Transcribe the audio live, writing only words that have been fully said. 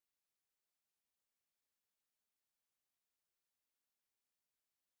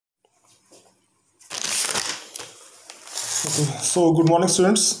So good morning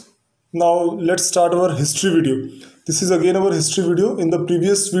students. Now let's start our history video. This is again our history video. In the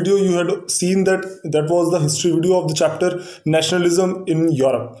previous video you had seen that was the history video of the chapter nationalism in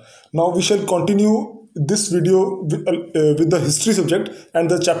Europe. Now we shall continue this video with the history subject,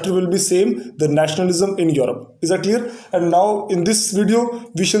 and the chapter will be same, the nationalism in Europe. Is that clear? And now in this video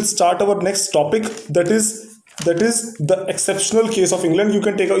we shall start our next topic, that is the exceptional case of England. You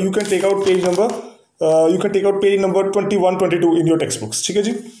can take out page number 21 22 in your textbooks. ठीक है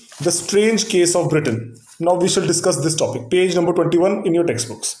जी? The strange case of Britain. Now we shall discuss this topic, page number 21 in your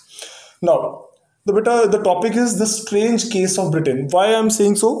textbooks. Now the topic is the strange case of Britain. Why I am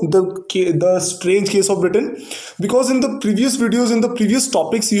saying so, the strange case of Britain, because in the previous videos, in the previous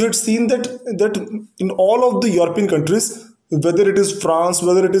topics, you had seen that in all of the European countries, whether it is France,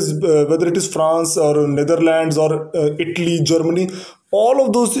 whether it is France or Netherlands or Italy, Germany, all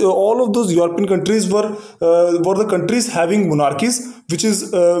of those European countries were the countries having monarchies, which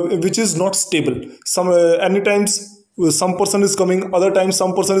is not stable. Anytimes some person is coming, other times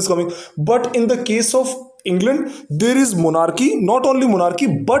some person is coming. But in the case of England, there is monarchy, not only monarchy,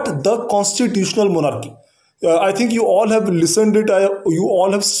 but the constitutional monarchy. I think you all have listened it. You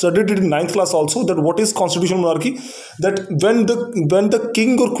all have studied it in 9th class also. That what is constitutional monarchy? That when the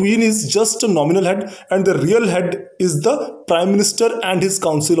king or queen is just a nominal head, and the real head is the prime minister and his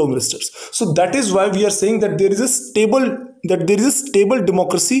council of ministers. So that is why we are saying that there is a stable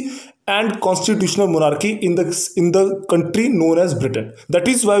democracy and constitutional monarchy in the country known as Britain. That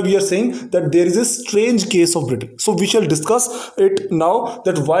is why we are saying that there is a strange case of Britain. So we shall discuss it now,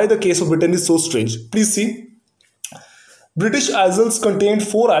 that why the case of Britain is so strange. Please see. British Isles contained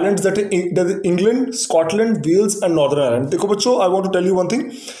 4 islands, that is England, Scotland, Wales and Northern Ireland. देखो बच्चों, I want to tell you one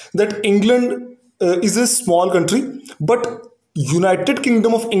thing, that England is a small country, but United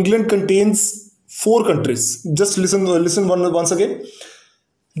Kingdom of England contains 4 countries. Just listen once again.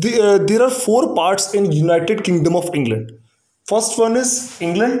 There are 4 parts in United Kingdom of England. First one is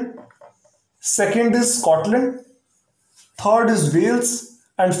England, second is Scotland, third is Wales,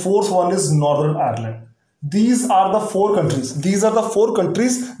 and fourth one is Northern Ireland. These are the 4 countries. These are the 4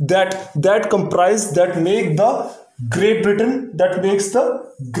 countries that comprise, that make the Great Britain, that makes the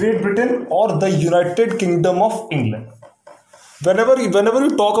Great Britain or the United Kingdom of England. Whenever you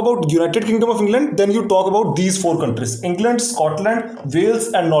talk about United Kingdom of England, then you talk about these 4 countries: England, Scotland,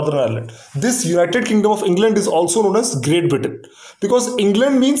 Wales and Northern Ireland. This United Kingdom of England is also known as Great Britain, because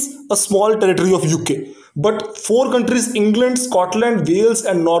England means a small territory of UK. But 4 countries, England, Scotland, Wales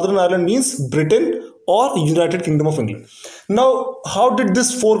and Northern Ireland, means Britain or United Kingdom of England. Now, how did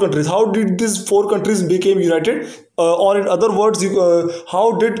these 4 countries became united? Or in other words,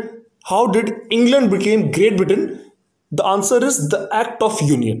 how did England became Great Britain? The answer is the Act of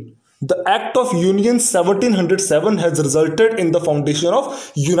Union. The Act of Union 1707 has resulted in the foundation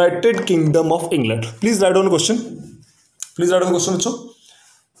of United Kingdom of England. Please write down a question. Please write down the question, Acho.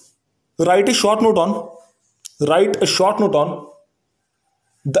 Write a short note on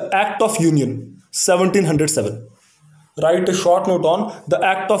the Act of Union 1707. Write a short note on the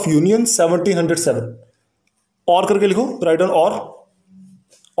Act of Union 1707. और करके लिखो. Write down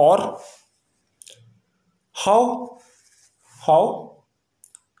or how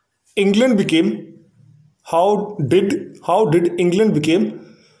did England became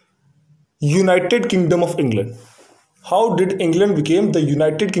United Kingdom of England? How did England became the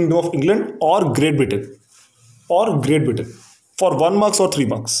United Kingdom of England or Great Britain? For 1 marks or 3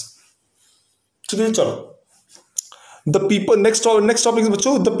 marks. चलो. The people, next topic is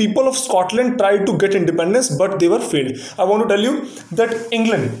बच्चों, the people of Scotland tried to get independence, but they were failed. I want to tell you that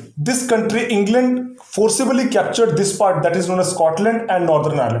England forcibly captured this part, that is known as Scotland and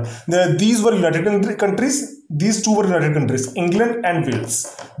Northern Ireland. These were united countries. These 2 were united countries, England and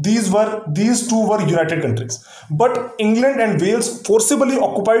Wales. These 2 were united countries. But England and Wales forcibly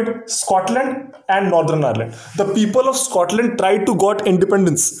occupied Scotland and Northern Ireland. The people of Scotland tried to got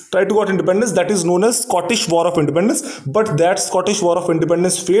independence. That is known as Scottish War of Independence. But that Scottish War of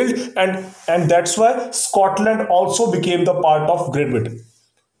Independence failed, and that's why Scotland also became the part of Great Britain.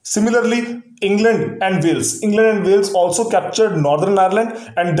 Similarly, England and Wales also captured Northern Ireland,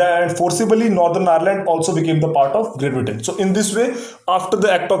 and then forcibly Northern Ireland also became the part of Great Britain. So in this way, after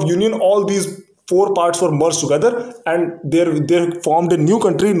the Act of Union, all these 4 parts were merged together, and they formed a new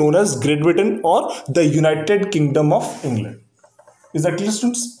country known as Great Britain or the United Kingdom of England. Is that clear,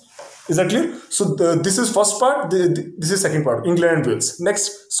 students? Is that clear? So this is first part, this is second part, England and Wales.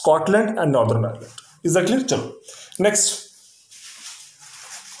 Next, Scotland and Northern Ireland. Is that clear? Chalo. Next.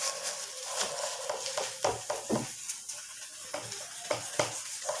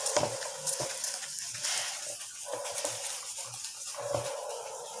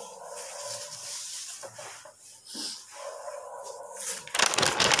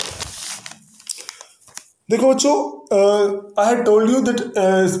 देखो बच्चों, I had told you that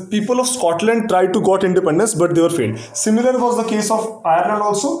people of Scotland tried to got independence, but they were failed. Similar was the case of Ireland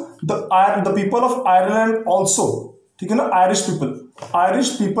also. The people of Ireland also, ठीक है ना, Irish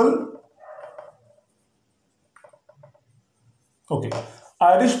people, okay,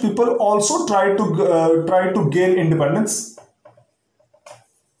 Irish people also tried to gain independence,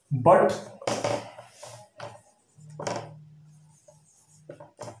 but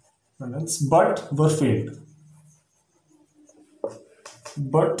were failed.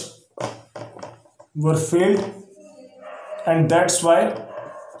 But were failed, and that's why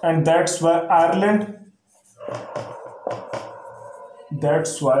Ireland.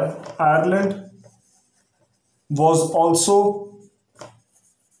 That's why Ireland was also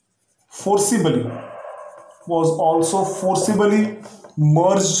forcibly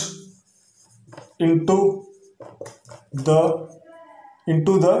merged into the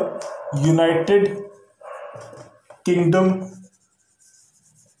United Kingdom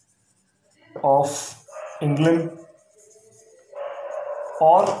of England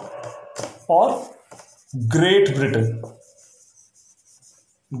or Great Britain.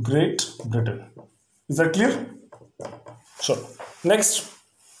 Great Britain. Is that clear? Sure. Next.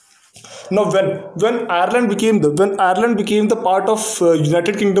 Now, when Ireland became the part of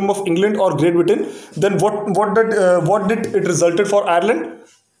United Kingdom of England or Great Britain, then what did it resulted for Ireland?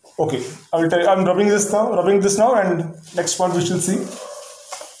 Okay, I will tell you. I'm rubbing this now, and next point we shall see.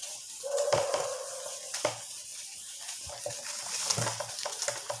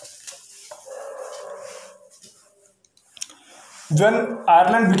 When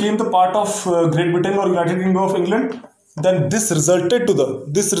Ireland became the part of Great Britain or United Kingdom of England, then this resulted to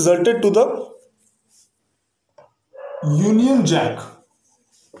the Union Jack.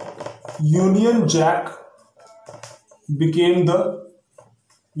 Union Jack became the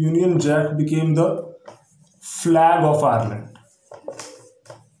flag of Ireland.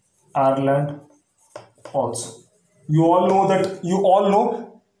 Ireland also. You all know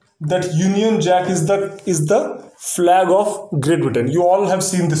that Union Jack is the flag of Great Britain. You all have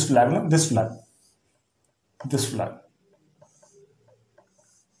seen this flag, no? This flag.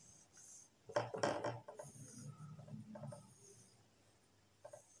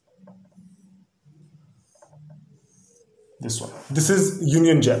 This one. This is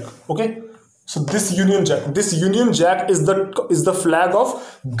Union Jack. Okay. So this Union Jack is the flag of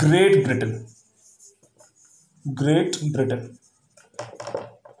Great Britain. Great Britain.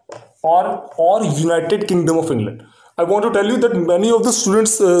 Or United Kingdom of England. I want to tell you that many of the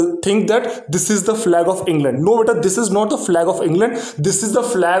students think that this is the flag of England. No, beta, this is not the flag of England. This is the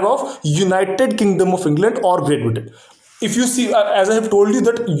flag of United Kingdom of England or Great Britain. If you see, as I have told you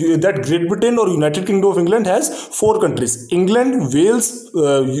that Great Britain or United Kingdom of England has 4 countries: England, Wales,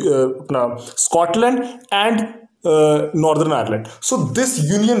 Scotland, and Northern Ireland. So this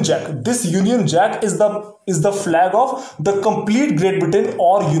Union Jack is the flag of the complete Great Britain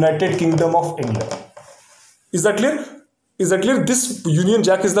or United Kingdom of England. Is that clear? This Union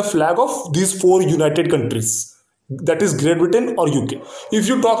Jack is the flag of these 4 united countries, that is Great Britain or UK. If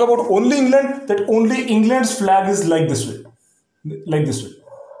you talk about only England, that only England's flag is like this way.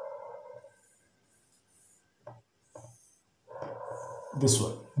 This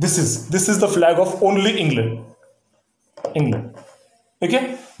one. This is the flag of only England.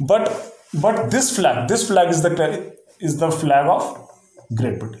 Okay, but this flag is the flag of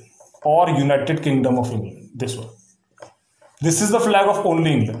Great Britain or United Kingdom of England. This one. This is the flag of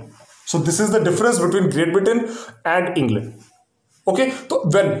only England. So this is the difference between Great Britain and England. Okay, so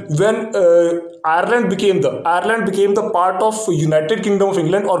when Ireland became the part of United Kingdom of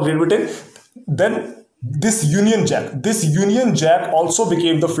England or Great Britain, then this Union Jack also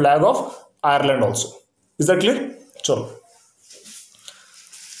became the flag of Ireland also. Is that clear? Chalo.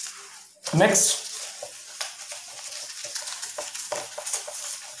 Next.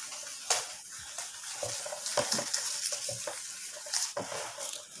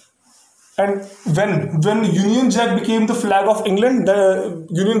 And when Union Jack became the flag of England, the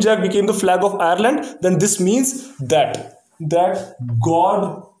Union Jack became the flag of Ireland, then this means that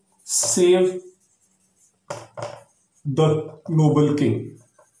God save the noble king.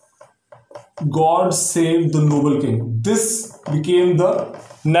 God save the noble king. This became the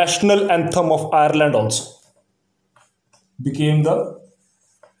national anthem of Ireland also. Became the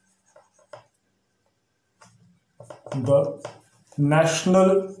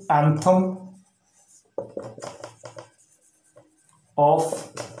national anthem of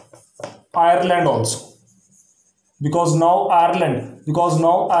Ireland also. Because now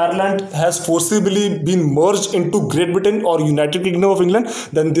Ireland has forcibly been merged into Great Britain or United Kingdom of England,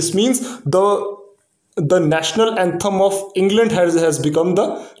 then this means the the national anthem of England has become the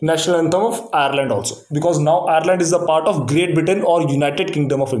national anthem of Ireland also, because now Ireland is a part of Great Britain or United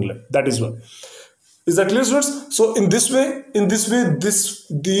Kingdom of England. That is why. Is that clear, students? So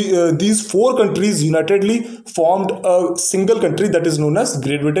these four countries unitedly formed a single country that is known as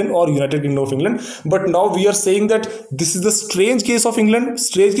Great Britain or United Kingdom of England. But now we are saying that this is the strange case of England.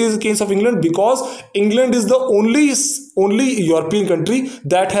 Strange case of England, because England is the only European country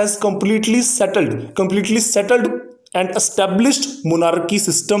that has completely settled and established monarchy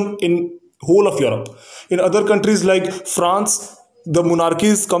system in whole of Europe. In other countries like France, the monarchy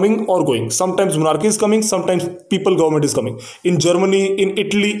is coming or going. Sometimes monarchy is coming, sometimes people government is coming. In Germany, in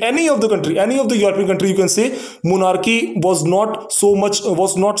Italy, any of the European country, you can say monarchy was not so much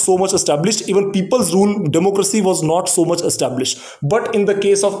established. Even people's rule, democracy was not so much established. But in the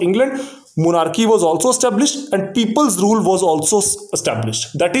case of England, monarchy was also established and people's rule was also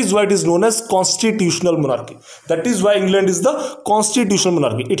established. That is why it is known as constitutional monarchy. That is why England is the constitutional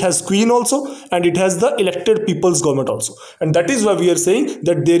monarchy. It has queen also, and it has the elected people's government also. And that is why we are saying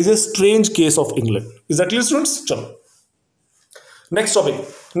that there is a strange case of England. Is that clear, students? Chalo. Next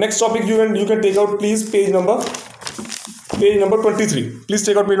topic you can take out, please, page number 23. Please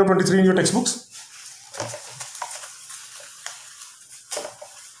take out page number 23 in your textbooks.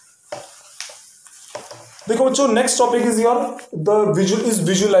 देखो बच्चों, next topic is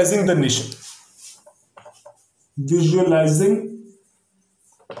visualizing the nation. Visualizing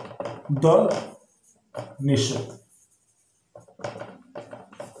the nation.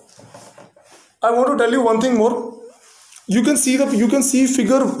 I want to tell you one thing more. You can see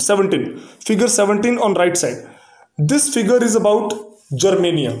figure 17 on right side. This figure is about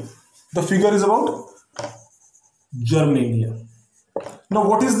Germania. The figure is about Germania. Now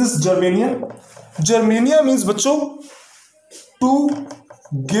what is this Germania? Germania means बच्चों to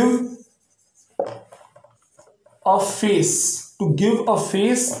give a face to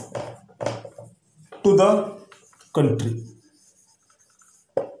the country,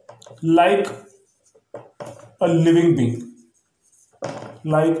 like a living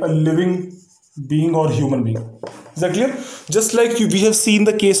being or human being. Is that clear? Just like we have seen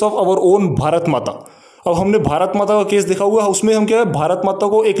the case of our own Bharat Mata. अब हमने भारत माता का case देखा हुआ है, उसमें हम क्या है, भारत माता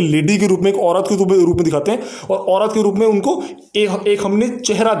को एक लेडी के रूप में, एक औरत के रूप में दिखाते हैं, और औरत के रूप में उनको एक हमने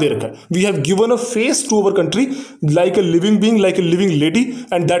चेहरा दे रखा है. We have given a face to our country like a living being, like a living lady,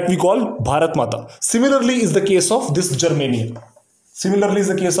 and that we call Bharat माता. Similarly is the case of this Germania. Similarly is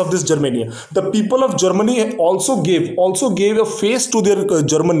the case of this Germania. The people of Germany also gave a face to their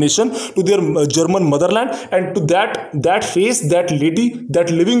German nation, to their German motherland, and to that face, that lady, that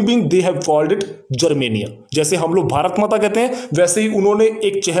living being, they have called it Germania. जैसे हम लोग भारत माता कहते हैं, वैसे ही उन्होंने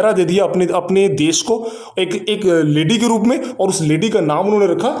एक चेहरा दे दिया अपने देश को एक लेडी के रूप में, और उस लेडी का नाम उन्होंने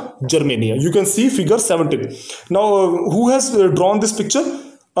रखा Germania. You can see figure 17. Now who has drawn this picture?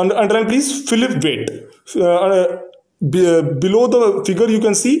 Underline please, Philip Waite. Below the figure you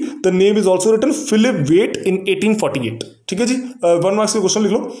can see the name is also written Philip Waite in 1848. ठीक है जी. 1 mark से question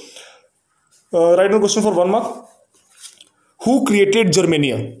लिख लो. Write down question for 1 mark. Who created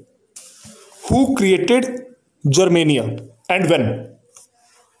Germania? Who created Germania and when?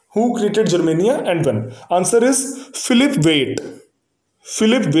 Who created Germania and when? Answer is Philip Waite.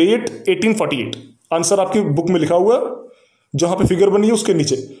 Philip Waite 1848. Answer आपकी book में लिखा हुआ है, जहां पे फिगर बनी है उसके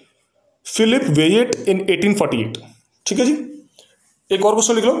नीचे Philip Waite in 1848. ठीक है जी. एक और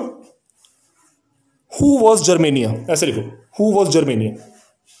क्वेश्चन लिख लो. Who was Germania? ऐसे लिखो, Who was Germania?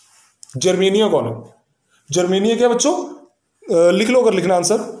 जर्मेनिया कौन है? जर्मेनिया क्या बच्चों? लिख लो अगर लिखना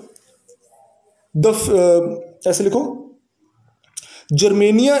आंसर. ऐसे लिखो,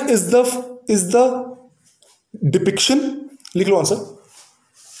 जर्मेनिया इज द डिपिक्शन. लिख लो answer.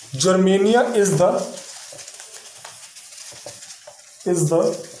 Germania is the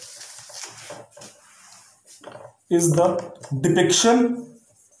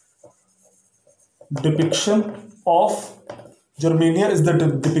depiction of Germania is the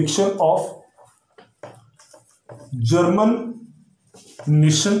depiction of German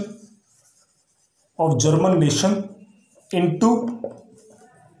nation into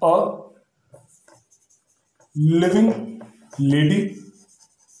a living lady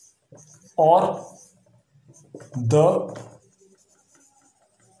or the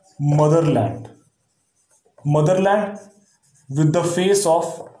motherland with the face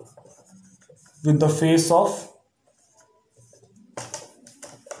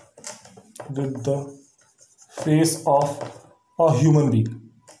of a human being.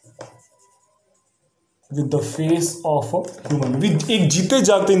 With the face of a human being, एक जीते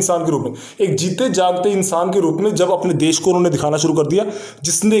जागते इंसान के रूप में, एक जीते जागते इंसान के रूप में जब अपने देश को उन्होंने दिखाना शुरू कर दिया,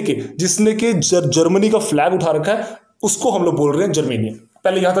 जिसने के जर्मनी का फ्लैग उठा रखा है, उसको हम लोग बोल रहे हैं जर्मेनियन।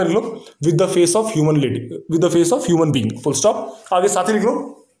 पहले यहां तक लिख लो, with the face of human lady, with the face of human being, full stop. आगे साथी लिख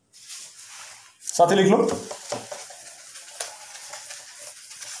लो, साथी लिख लो,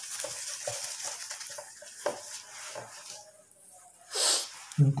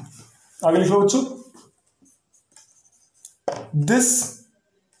 आगे लिखो बच्चों, दिस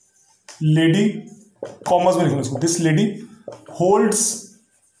लेडी, कॉमर्स में लिखना इसको, this lady holds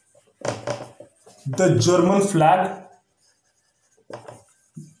the German flag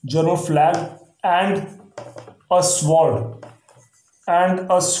and a sword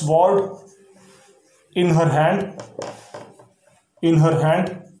in her hand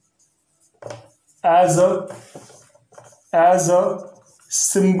as a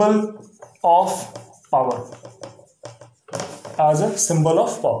symbol of power, as a symbol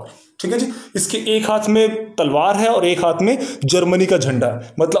of power। ठीक है जी, इसके एक हाथ में तलवार है और एक हाथ में जर्मनी का झंडा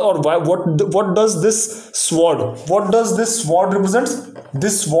है, मतलब। और what does this sword represents?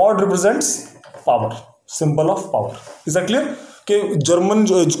 This sword represents power, symbol of power. Is that clear?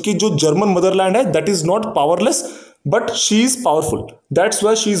 कि जो जर्मन मदरलैंड है, that is not powerless but she is powerful. That's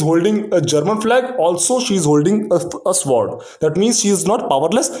why she is holding a German flag, also she is holding a sword. That means she is not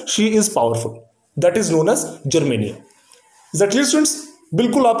powerless, she is powerful. That is known as Germania. Is that clear students?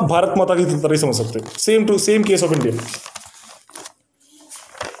 बिल्कुल आप भारत माता की तरह समझ सकते हो, same case of India.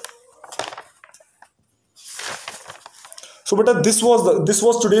 So beta, this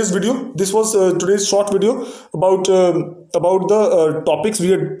was today's video. This was today's short video about the topics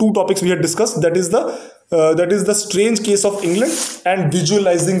we had, two topics we had discussed. That is the strange case of England and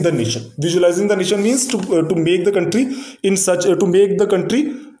visualizing the nation. Visualizing the nation means to make the country in such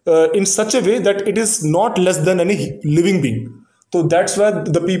a way that it is not less than any living being. So that's why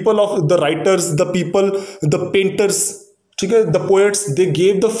the people of the writers, the painters, the poets, they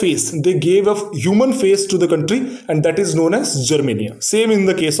gave a human face to the country, and that is known as Germania. Same in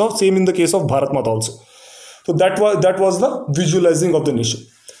the case of Bharat Mata also. So that was the visualizing of the nation.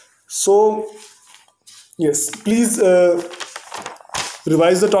 So yes, please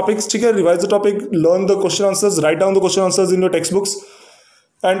revise the topics. Revise the topic, learn the question answers, write down the question answers in your textbooks,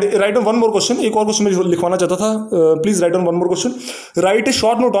 and write down one more question. एक और question मैं लिखवाना चाहता था. Please write down one more question. Write a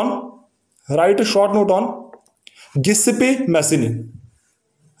short note on Giuseppe Mazzini.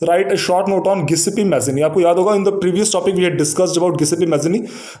 Write a short note on Giuseppe Mazzini. आपको याद होगा, in the previous topic we had discussed about Giuseppe Mazzini,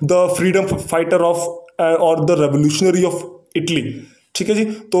 the freedom fighter of or the revolutionary of Italy. ठीक है जी,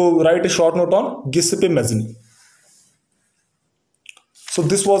 तो write a short note on Giuseppe Mazzini. So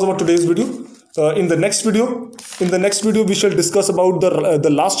this was our today's video. In the next video we shall discuss about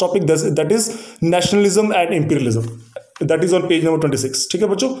the last topic, that is nationalism and imperialism. That is on page number 26. ठीक है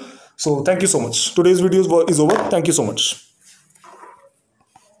बच्चों? So thank you so much. Today's video is over. Thank you so much.